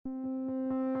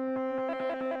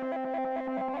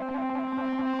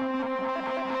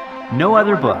No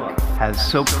other book has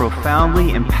so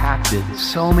profoundly impacted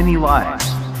so many lives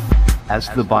as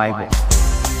the Bible.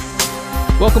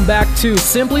 Welcome back to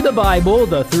Simply the Bible,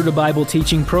 the Through the Bible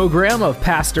teaching program of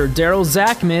Pastor Daryl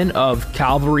Zachman of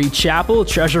Calvary Chapel,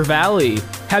 Treasure Valley.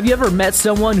 Have you ever met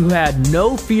someone who had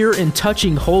no fear in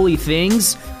touching holy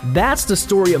things? That's the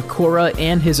story of Korah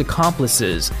and his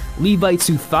accomplices, Levites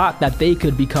who thought that they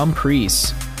could become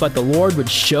priests, but the Lord would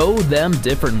show them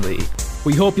differently.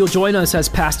 We hope you'll join us as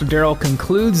Pastor Daryl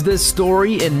concludes this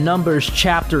story in Numbers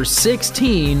chapter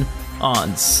 16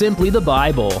 on Simply the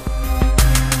Bible.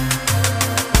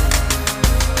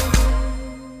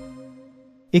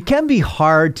 It can be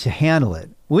hard to handle it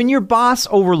when your boss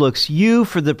overlooks you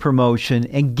for the promotion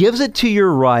and gives it to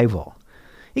your rival.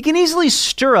 It can easily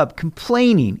stir up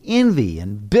complaining, envy,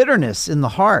 and bitterness in the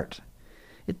heart.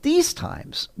 At these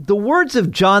times, the words of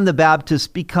John the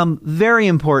Baptist become very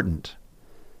important.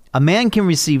 A man can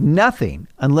receive nothing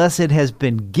unless it has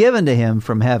been given to him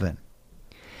from heaven.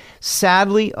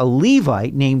 Sadly, a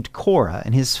Levite named Korah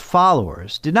and his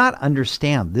followers did not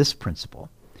understand this principle.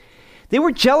 They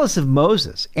were jealous of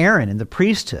Moses, Aaron, and the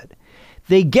priesthood.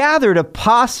 They gathered a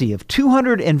posse of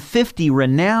 250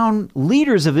 renowned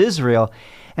leaders of Israel,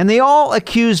 and they all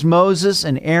accused Moses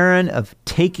and Aaron of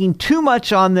taking too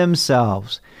much on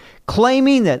themselves,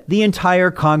 claiming that the entire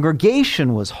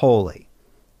congregation was holy.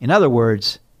 In other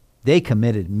words, they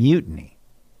committed mutiny.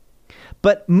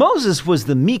 But Moses was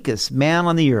the meekest man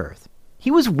on the earth.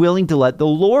 He was willing to let the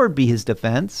Lord be his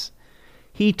defense.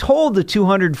 He told the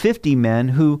 250 men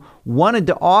who wanted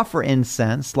to offer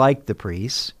incense, like the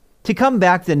priests, to come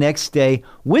back the next day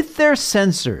with their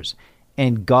censers,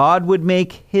 and God would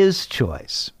make his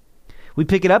choice. We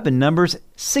pick it up in Numbers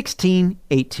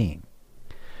 16:18.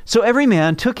 So every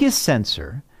man took his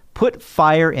censer, put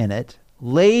fire in it,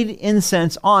 laid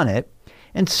incense on it,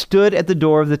 and stood at the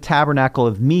door of the tabernacle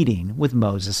of meeting with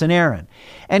Moses and Aaron.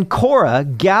 And Korah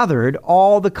gathered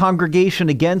all the congregation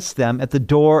against them at the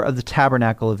door of the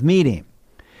tabernacle of meeting.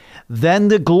 Then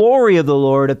the glory of the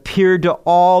Lord appeared to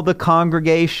all the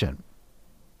congregation.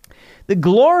 The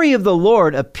glory of the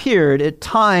Lord appeared at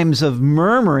times of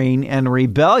murmuring and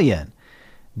rebellion.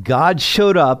 God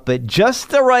showed up at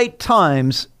just the right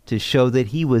times to show that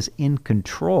he was in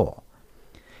control.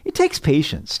 It takes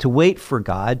patience to wait for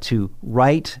God to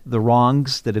right the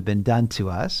wrongs that have been done to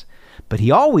us, but he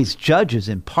always judges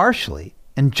impartially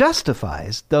and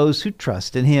justifies those who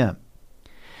trust in him.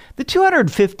 The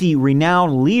 250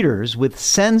 renowned leaders with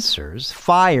censers,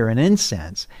 fire, and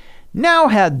incense now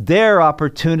had their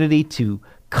opportunity to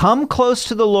come close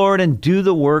to the Lord and do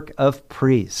the work of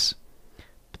priests.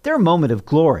 But their moment of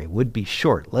glory would be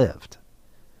short-lived.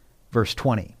 Verse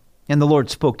 20. And the Lord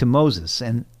spoke to Moses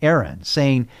and Aaron,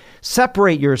 saying,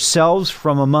 "Separate yourselves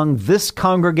from among this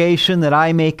congregation, that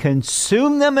I may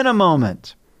consume them in a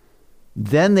moment."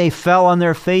 Then they fell on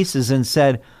their faces and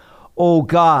said, "O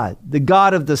God, the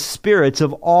God of the spirits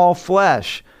of all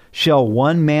flesh, shall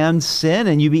one man sin,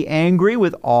 and you be angry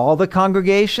with all the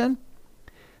congregation?"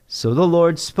 So the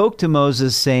Lord spoke to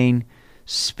Moses, saying,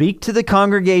 "Speak to the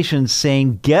congregation,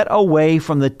 saying, Get away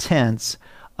from the tents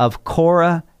of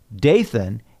Korah,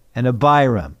 Dathan, and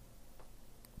Abiram."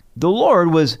 The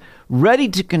Lord was ready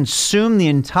to consume the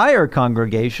entire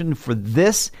congregation for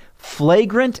this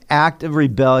flagrant act of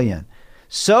rebellion.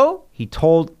 So he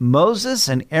told Moses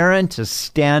and Aaron to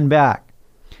stand back.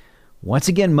 Once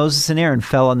again, Moses and Aaron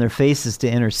fell on their faces to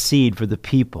intercede for the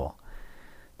people.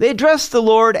 They addressed the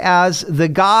Lord as the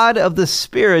God of the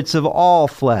spirits of all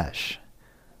flesh.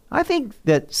 I think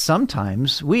that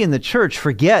sometimes we in the church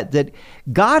forget that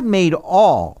God made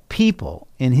all people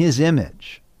in his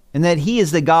image, and that he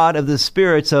is the God of the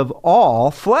spirits of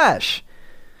all flesh.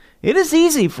 It is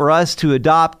easy for us to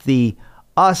adopt the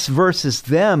us versus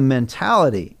them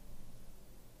mentality.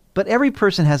 But every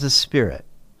person has a spirit.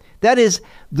 That is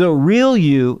the real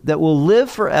you that will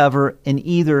live forever in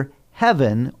either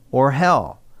heaven or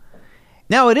hell.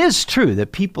 Now, it is true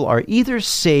that people are either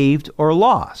saved or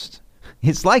lost.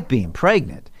 It's like being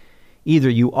pregnant. Either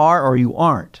you are or you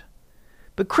aren't.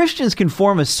 But Christians can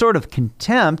form a sort of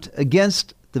contempt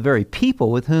against the very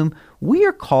people with whom we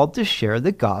are called to share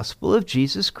the gospel of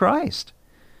Jesus Christ.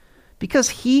 Because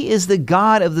he is the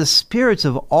God of the spirits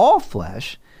of all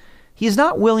flesh, he is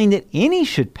not willing that any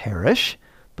should perish,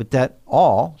 but that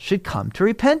all should come to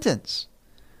repentance.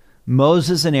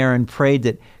 Moses and Aaron prayed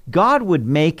that God would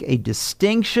make a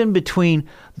distinction between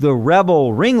the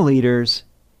rebel ringleaders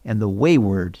and the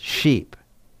wayward sheep.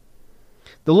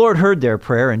 The Lord heard their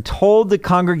prayer and told the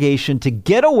congregation to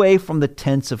get away from the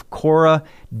tents of Korah,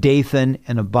 Dathan,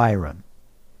 and Abiram.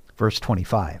 Verse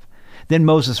 25. Then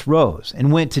Moses rose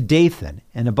and went to Dathan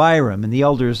and Abiram, and the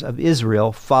elders of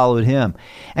Israel followed him.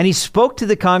 And he spoke to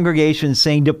the congregation,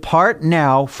 saying, "Depart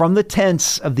now from the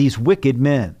tents of these wicked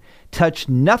men. Touch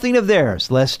nothing of theirs,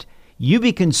 lest you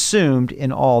be consumed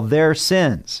in all their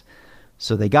sins."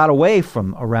 So they got away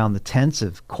from around the tents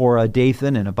of Korah,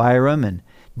 Dathan, and Abiram, and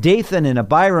Dathan and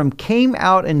Abiram came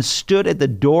out and stood at the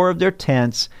door of their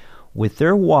tents with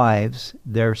their wives,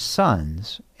 their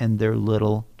sons, and their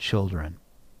little children.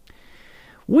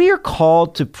 We are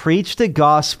called to preach the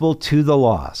gospel to the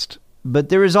lost, but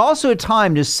there is also a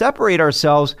time to separate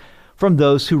ourselves from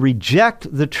those who reject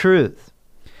the truth.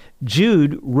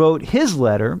 Jude wrote his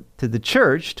letter to the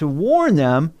church to warn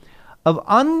them of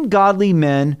ungodly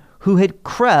men who had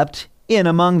crept in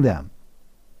among them.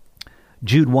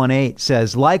 Jude 1:8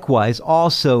 says, "Likewise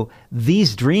also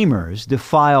these dreamers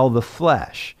defile the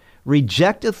flesh,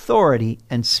 reject authority,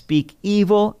 and speak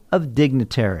evil of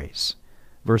dignitaries."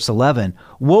 Verse 11,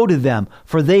 "Woe to them,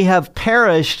 for they have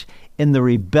perished in the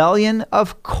rebellion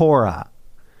of Korah."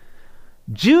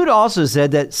 Jude also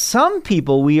said that some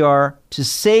people we are to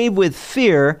save with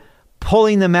fear,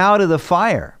 pulling them out of the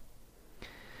fire.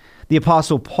 The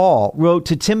Apostle Paul wrote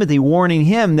to Timothy, warning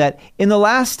him that in the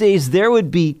last days there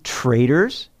would be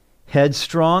traitors,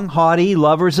 headstrong, haughty,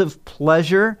 lovers of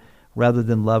pleasure rather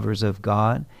than lovers of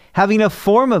God, having a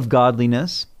form of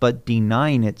godliness but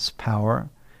denying its power,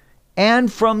 and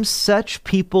from such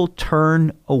people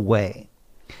turn away.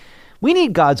 We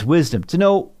need God's wisdom to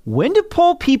know when to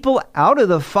pull people out of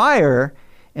the fire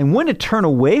and when to turn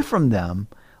away from them,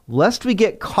 lest we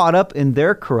get caught up in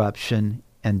their corruption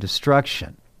and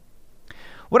destruction.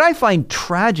 What I find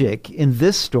tragic in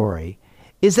this story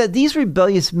is that these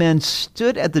rebellious men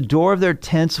stood at the door of their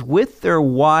tents with their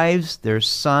wives, their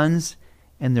sons,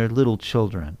 and their little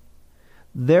children.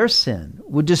 Their sin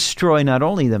would destroy not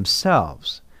only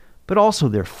themselves, but also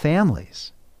their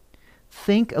families.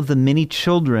 Think of the many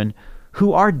children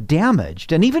who are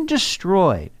damaged and even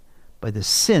destroyed by the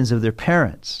sins of their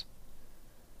parents.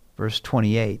 Verse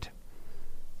 28,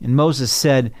 "And Moses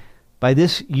said, By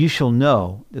this you shall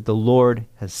know that the Lord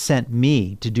has sent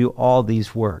me to do all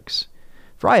these works.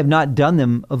 For I have not done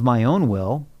them of my own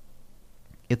will.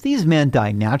 If these men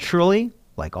die naturally,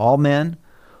 like all men,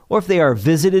 or if they are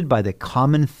visited by the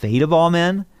common fate of all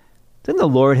men, then the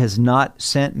Lord has not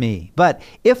sent me. But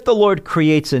if the Lord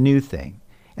creates a new thing,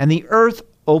 and the earth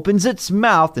opens its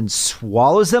mouth and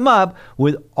swallows them up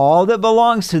with all that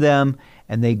belongs to them,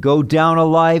 and they go down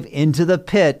alive into the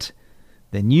pit,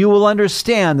 then you will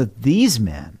understand that these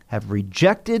men have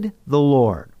rejected the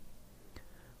Lord."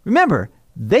 Remember,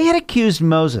 they had accused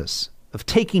Moses of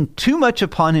taking too much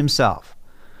upon himself.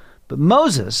 But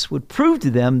Moses would prove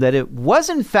to them that it was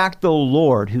in fact the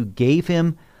Lord who gave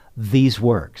him these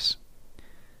works.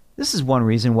 This is one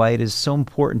reason why it is so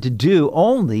important to do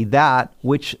only that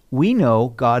which we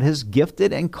know God has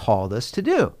gifted and called us to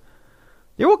do.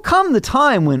 There will come the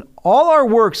time when all our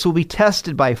works will be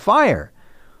tested by fire.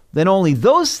 Then only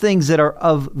those things that are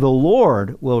of the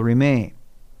Lord will remain.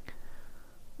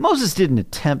 Moses didn't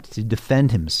attempt to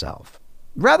defend himself.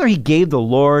 Rather, he gave the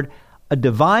Lord a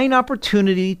divine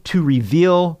opportunity to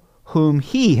reveal whom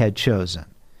he had chosen.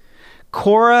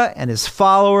 Korah and his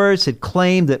followers had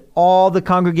claimed that all the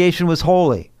congregation was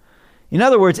holy. In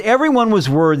other words, everyone was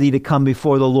worthy to come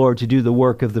before the Lord to do the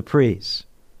work of the priests.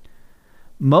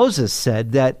 Moses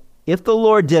said that if the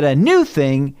Lord did a new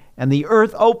thing, and the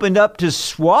earth opened up to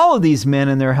swallow these men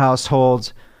and their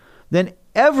households, then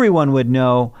everyone would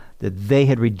know that they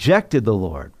had rejected the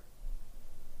Lord.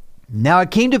 Now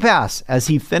it came to pass, as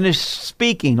he finished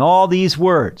speaking all these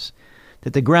words,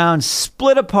 that the ground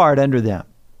split apart under them,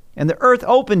 and the earth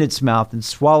opened its mouth and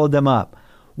swallowed them up,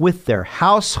 with their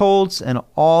households and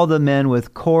all the men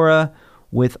with Korah,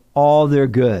 with all their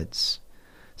goods.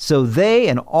 So they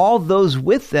and all those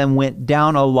with them went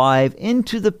down alive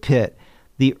into the pit.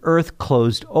 The earth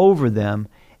closed over them,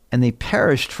 and they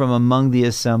perished from among the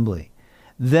assembly.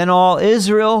 Then all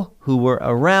Israel who were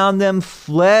around them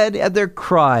fled at their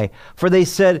cry, for they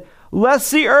said, "Lest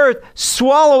the earth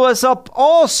swallow us up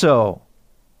also."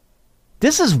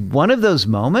 This is one of those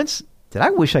moments that I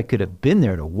wish I could have been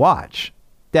there to watch.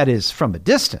 That is, from a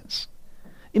distance.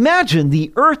 Imagine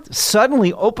the earth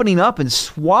suddenly opening up and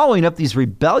swallowing up these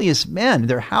rebellious men,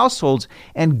 their households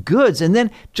and goods, and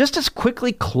then just as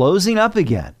quickly closing up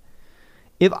again.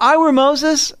 If I were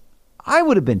Moses, I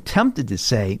would have been tempted to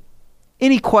say,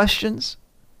 "Any questions?"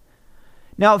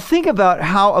 Now think about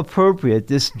how appropriate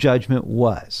this judgment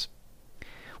was.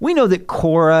 We know that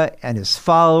Korah and his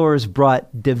followers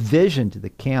brought division to the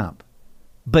camp,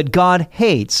 but God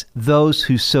hates those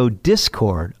who sow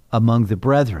discord among the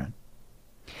brethren.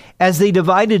 As they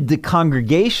divided the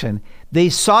congregation, they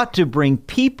sought to bring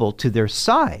people to their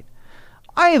side.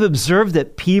 I have observed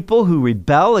that people who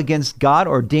rebel against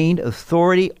God-ordained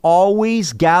authority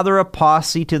always gather a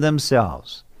posse to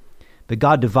themselves. But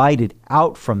God divided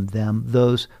out from them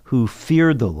those who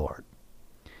feared the Lord.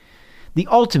 The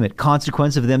ultimate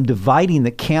consequence of them dividing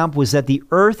the camp was that the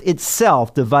earth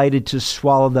itself divided to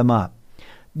swallow them up.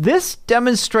 This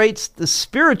demonstrates the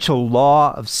spiritual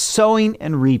law of sowing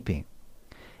and reaping.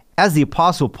 As the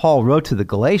Apostle Paul wrote to the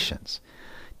Galatians,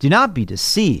 "Do not be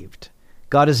deceived.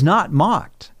 God is not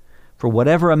mocked. For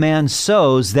whatever a man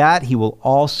sows, that he will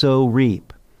also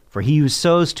reap. For he who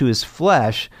sows to his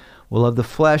flesh will of the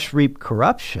flesh reap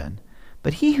corruption,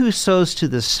 but he who sows to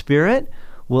the Spirit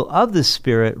will of the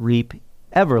Spirit reap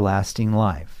everlasting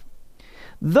life."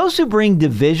 Those who bring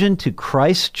division to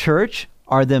Christ's church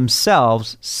are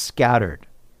themselves scattered.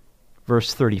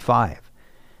 Verse 35,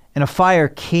 "And a fire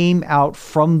came out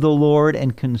from the Lord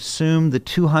and consumed the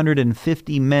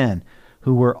 250 men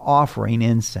who were offering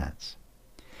incense."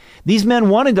 These men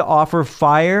wanted to offer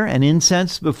fire and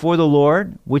incense before the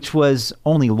Lord, which was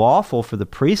only lawful for the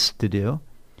priests to do.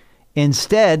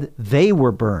 Instead, they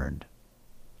were burned.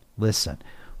 Listen,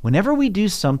 whenever we do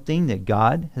something that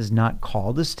God has not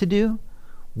called us to do,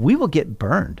 we will get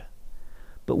burned.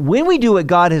 But when we do what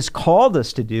God has called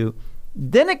us to do,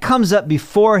 then it comes up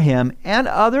before Him and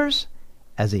others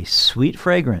as a sweet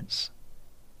fragrance.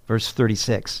 Verse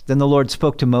 36, "Then the Lord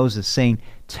spoke to Moses, saying,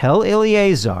 Tell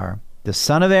Eleazar, the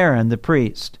son of Aaron, the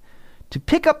priest, to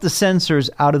pick up the censers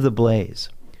out of the blaze,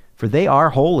 for they are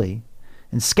holy,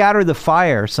 and scatter the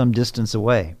fire some distance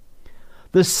away.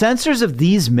 The censers of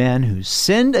these men who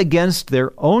sinned against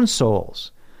their own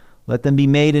souls, let them be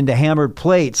made into hammered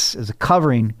plates as a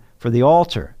covering for the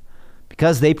altar,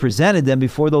 because they presented them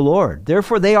before the Lord.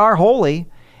 Therefore they are holy,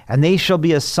 and they shall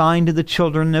be a sign to the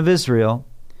children of Israel."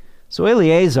 So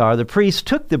Eleazar the priest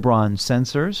took the bronze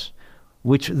censers,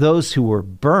 which those who were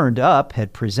burned up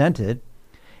had presented,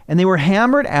 and they were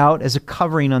hammered out as a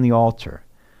covering on the altar,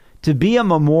 to be a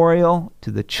memorial to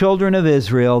the children of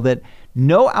Israel, that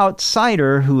no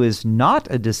outsider who is not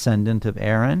a descendant of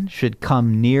Aaron should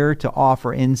come near to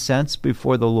offer incense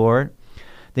before the Lord,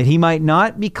 that he might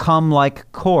not become like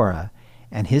Korah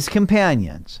and his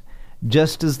companions,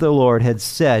 just as the Lord had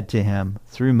said to him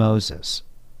through Moses.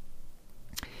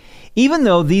 Even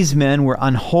though these men were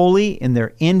unholy in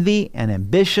their envy and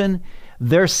ambition,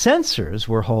 their censers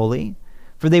were holy,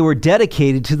 for they were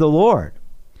dedicated to the Lord.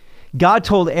 God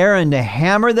told Aaron to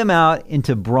hammer them out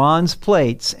into bronze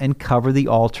plates and cover the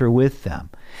altar with them.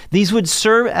 These would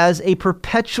serve as a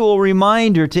perpetual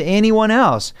reminder to anyone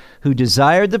else who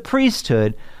desired the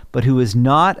priesthood, but who is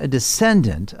not a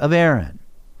descendant of Aaron.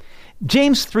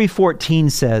 James 3:14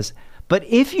 says, "But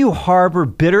if you harbor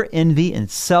bitter envy and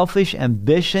selfish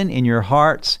ambition in your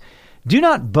hearts, do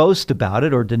not boast about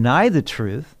it or deny the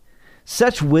truth.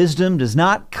 Such wisdom does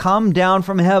not come down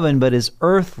from heaven, but is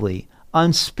earthly,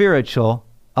 unspiritual,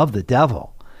 of the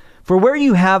devil. For where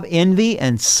you have envy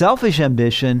and selfish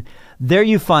ambition, there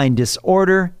you find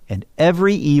disorder and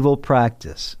every evil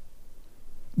practice."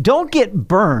 Don't get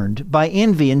burned by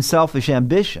envy and selfish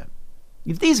ambition.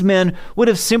 If these men would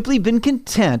have simply been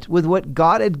content with what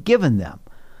God had given them,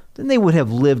 then they would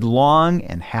have lived long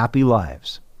and happy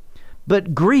lives.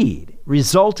 But greed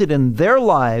resulted in their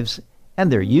lives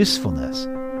and their usefulness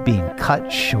being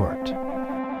cut short.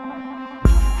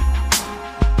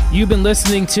 You've been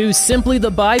listening to Simply the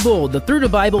Bible, the Through the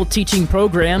Bible teaching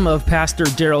program of Pastor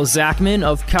Daryl Zachman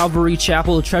of Calvary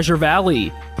Chapel, Treasure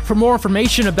Valley. For more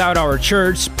information about our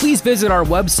church, please visit our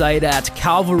website at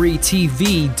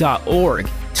calvarytv.org.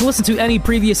 To listen to any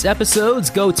previous episodes,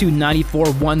 go to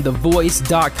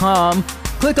 941thevoice.com,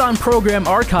 click on Program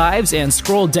Archives, and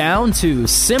scroll down to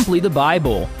Simply the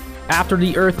Bible. After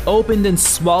the earth opened and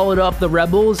swallowed up the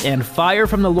rebels, and fire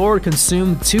from the Lord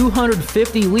consumed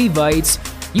 250 Levites,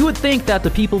 you would think that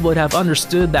the people would have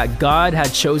understood that God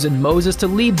had chosen Moses to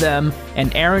lead them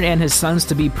and Aaron and his sons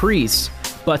to be priests.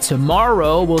 But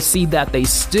tomorrow we'll see that they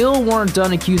still weren't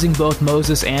done accusing both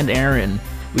Moses and Aaron.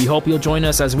 We hope you'll join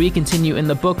us as we continue in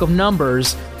the book of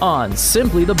Numbers on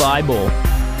Simply the Bible.